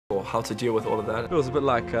or how to deal with all of that. It was a bit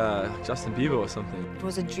like Justin Bieber or something. It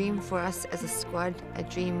was a dream for us as a squad, a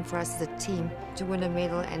dream for us as a team to win a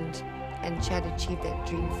medal, and Chad achieved that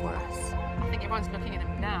dream for us. I think everyone's looking at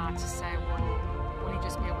him now to say, well, will he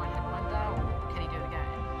just be a one-hit wonder, or can he do it again?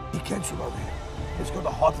 He can swim over here. He's got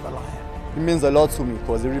the heart of a lion. It means a lot to me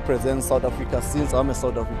because he represents South Africa since I'm a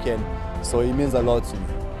South African, so it means a lot to me.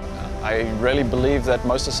 I really believe that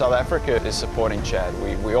most of South Africa is supporting Chad.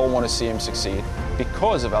 We all want to see him succeed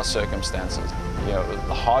because of our circumstances. You know,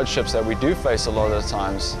 the hardships that we do face a lot of the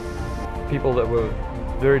times. People that were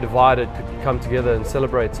very divided could come together and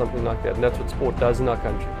celebrate something like that, and that's what sport does in our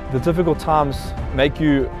country. The difficult times make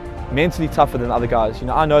you mentally tougher than other guys. You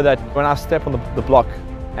know, I know that when I step on the block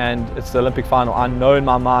and it's the Olympic final, I know in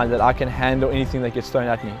my mind that I can handle anything that gets thrown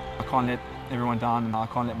at me. I can't let everyone down, and I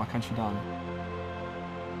can't let my country down.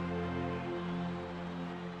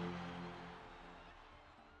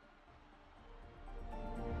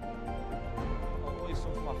 I always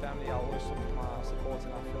talk to my family, I always talk to my support,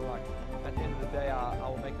 and I feel like at the end of the day I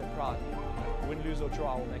will make them proud. Win, lose or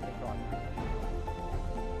draw, I will make them proud.